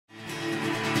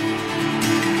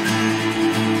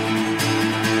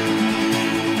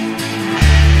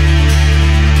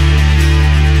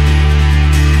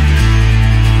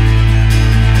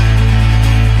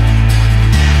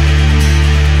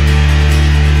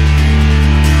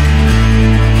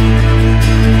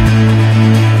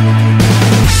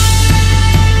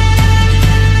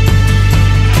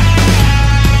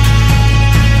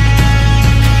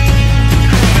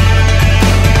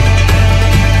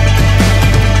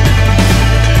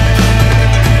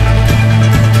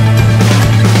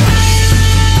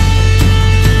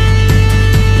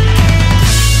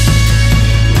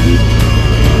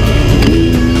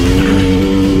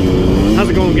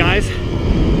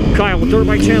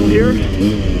Bike Channel here.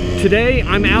 Today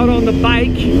I'm out on the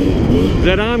bike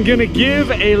that I'm gonna give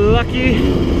a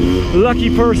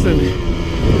lucky person.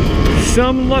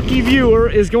 Some lucky viewer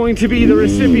is going to be the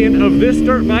recipient of this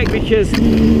dirt bike because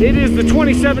it is the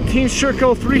 2017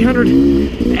 Sherco 300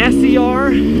 SER,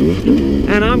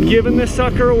 and I'm giving this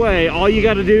sucker away. All you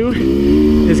got to do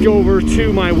is go over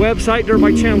to my website,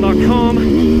 dirtbikechannel.com,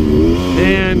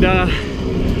 and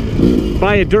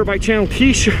buy a Dirt Bike Channel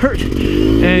t-shirt,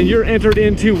 and you're entered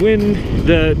into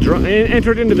the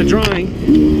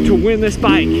drawing to win this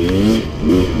bike.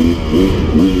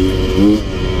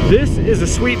 This is a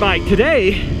sweet bike.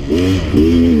 Today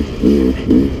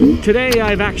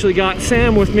I've actually got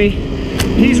Sam with me.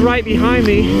 He's right behind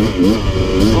me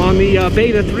on the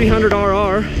Beta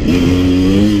 300RR.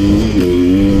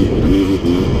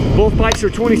 Both bikes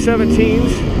are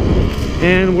 2017s,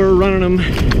 and we're running them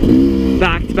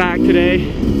back to back today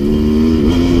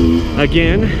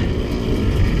again.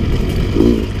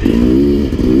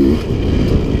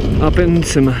 Up in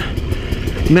some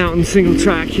mountain single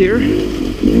track here.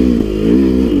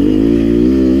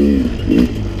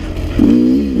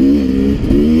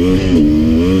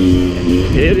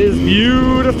 It is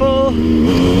beautiful.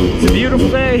 It's a beautiful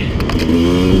day.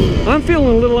 I'm feeling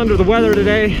a little under the weather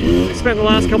today. I spent the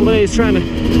last couple of days trying to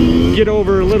get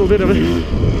over a little bit of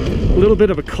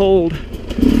a cold.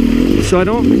 So I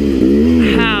don't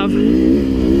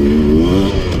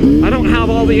have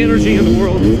all the energy in the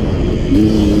world.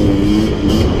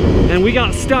 And we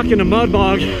got stuck in a mud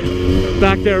bog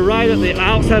back there right at the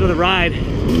outside of the ride.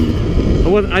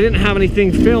 I didn't have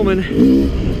anything filming,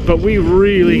 but we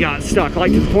really got stuck,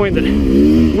 like to the point that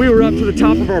we were up to the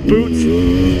top of our boots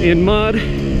in mud.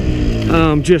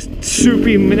 Just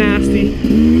soupy, nasty,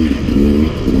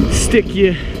 stick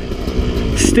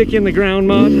in the ground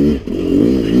mud, and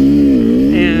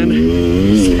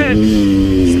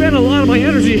spent a lot of my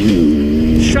energy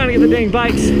just trying to get the dang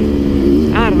bikes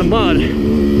out of the mud,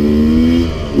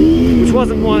 which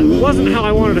wasn't how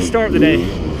I wanted to start the day,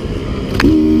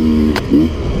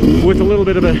 with a little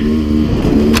bit of a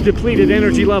depleted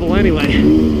energy level anyway.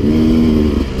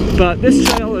 But this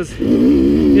trail is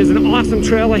an awesome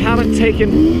trail. I haven't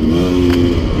taken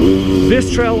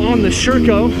this trail on the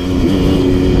Sherco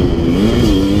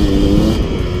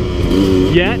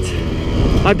yet.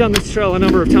 I've done this trail a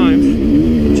number of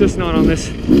times, just not on this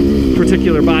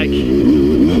particular bike.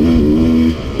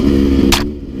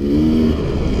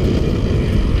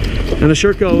 And the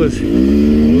Sherco is,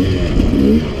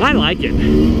 I like it.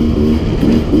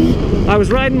 I was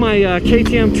riding my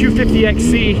KTM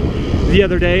 250XC the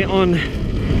other day on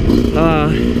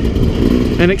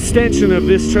an extension of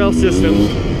this trail system,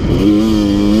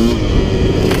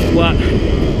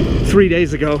 3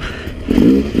 days ago.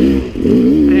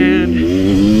 And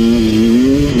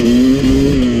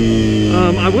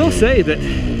I will say that I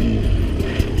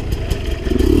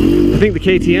think the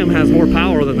KTM has more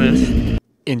power than this.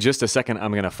 In just a second, I'm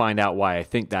going to find out why I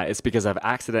think that. It's because I've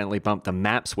accidentally bumped the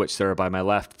map switch there by my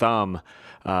left thumb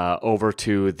over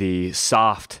to the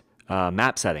soft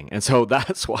map setting, and so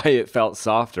that's why it felt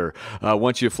softer.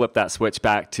 Once you flip that switch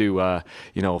back to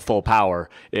full power,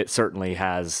 it certainly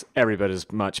has every bit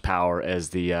as much power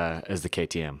as the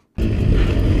KTM.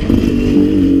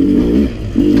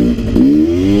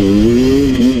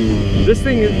 This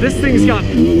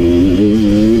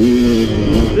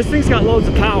thing's got loads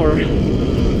of power,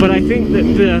 but I think that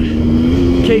the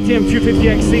KTM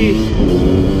 250XC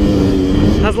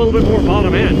has a little bit more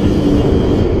bottom end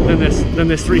than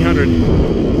this 300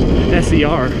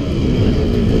 SER.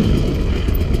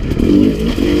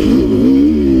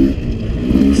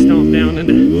 Stomp down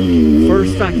into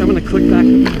first. In fact, I'm going to click back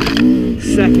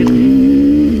second.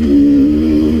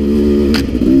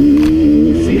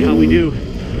 See how we do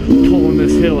pulling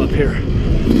this hill up here.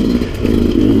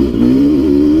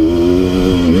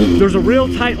 There's a real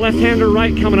tight left-hander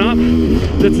right coming up.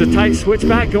 That's a tight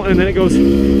switchback, and then it goes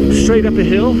straight up a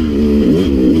hill.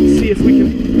 See if we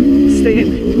can stay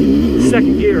in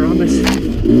second gear on this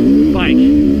bike.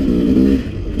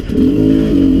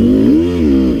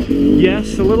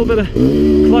 Yes, a little bit of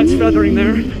clutch feathering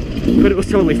there, but it was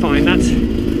totally fine.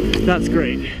 That's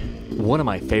great. One of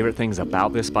my favorite things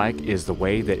about this bike is the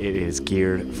way that it is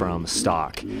geared from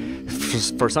stock.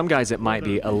 For some guys, it might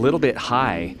be a little bit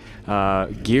high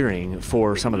gearing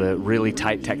for some of the really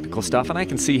tight technical stuff, and I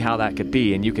can see how that could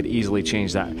be, and you could easily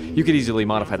change that. You could easily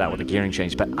modify that with a gearing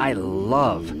change, but I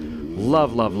love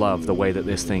love, love, love the way that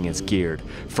this thing is geared.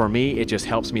 For me, it just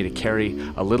helps me to carry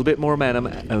a little bit more momentum,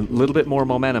 and a little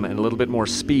bit more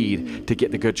speed to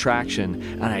get the good traction,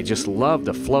 and I just love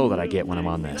the flow that I get when I'm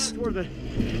on this.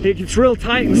 It gets real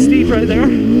tight and steep right there.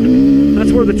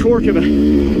 That's where the torque of a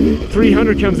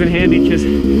 300 comes in handy, because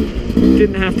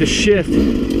didn't have to shift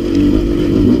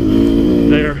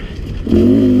there.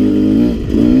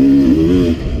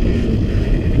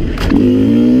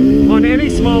 On any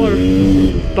smaller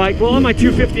bike, well, on my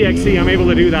 250 XC, I'm able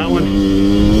to do that one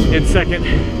in second.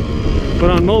 But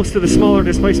on most of the smaller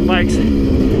displacement bikes,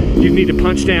 you need to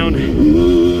punch down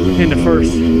into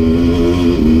first.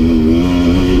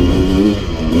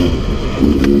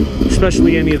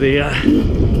 Especially any of the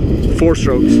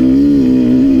 4-strokes.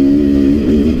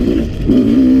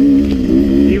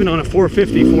 Even on a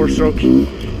 450 4-stroke,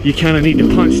 you kind of need to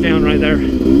punch down right there. I'm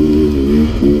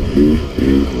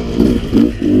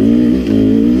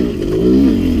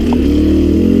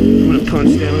going to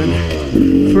punch down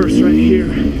in first right here.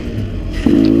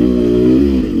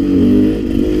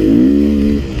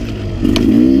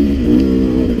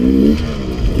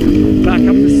 Back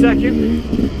up to second.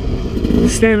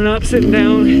 Standing up, sitting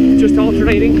down, just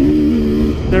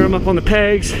alternating. There I'm up on the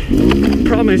pegs.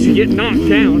 Problem is you get knocked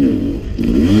down.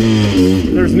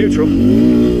 There's neutral.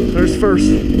 There's first.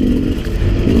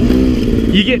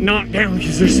 You get knocked down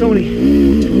because there's so many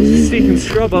steep and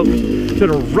scrub up that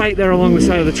are right there along the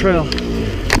side of the trail.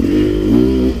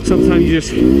 Sometimes you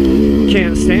just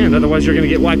can't stand, otherwise you're going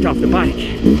to get wiped off the bike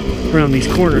around these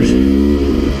corners.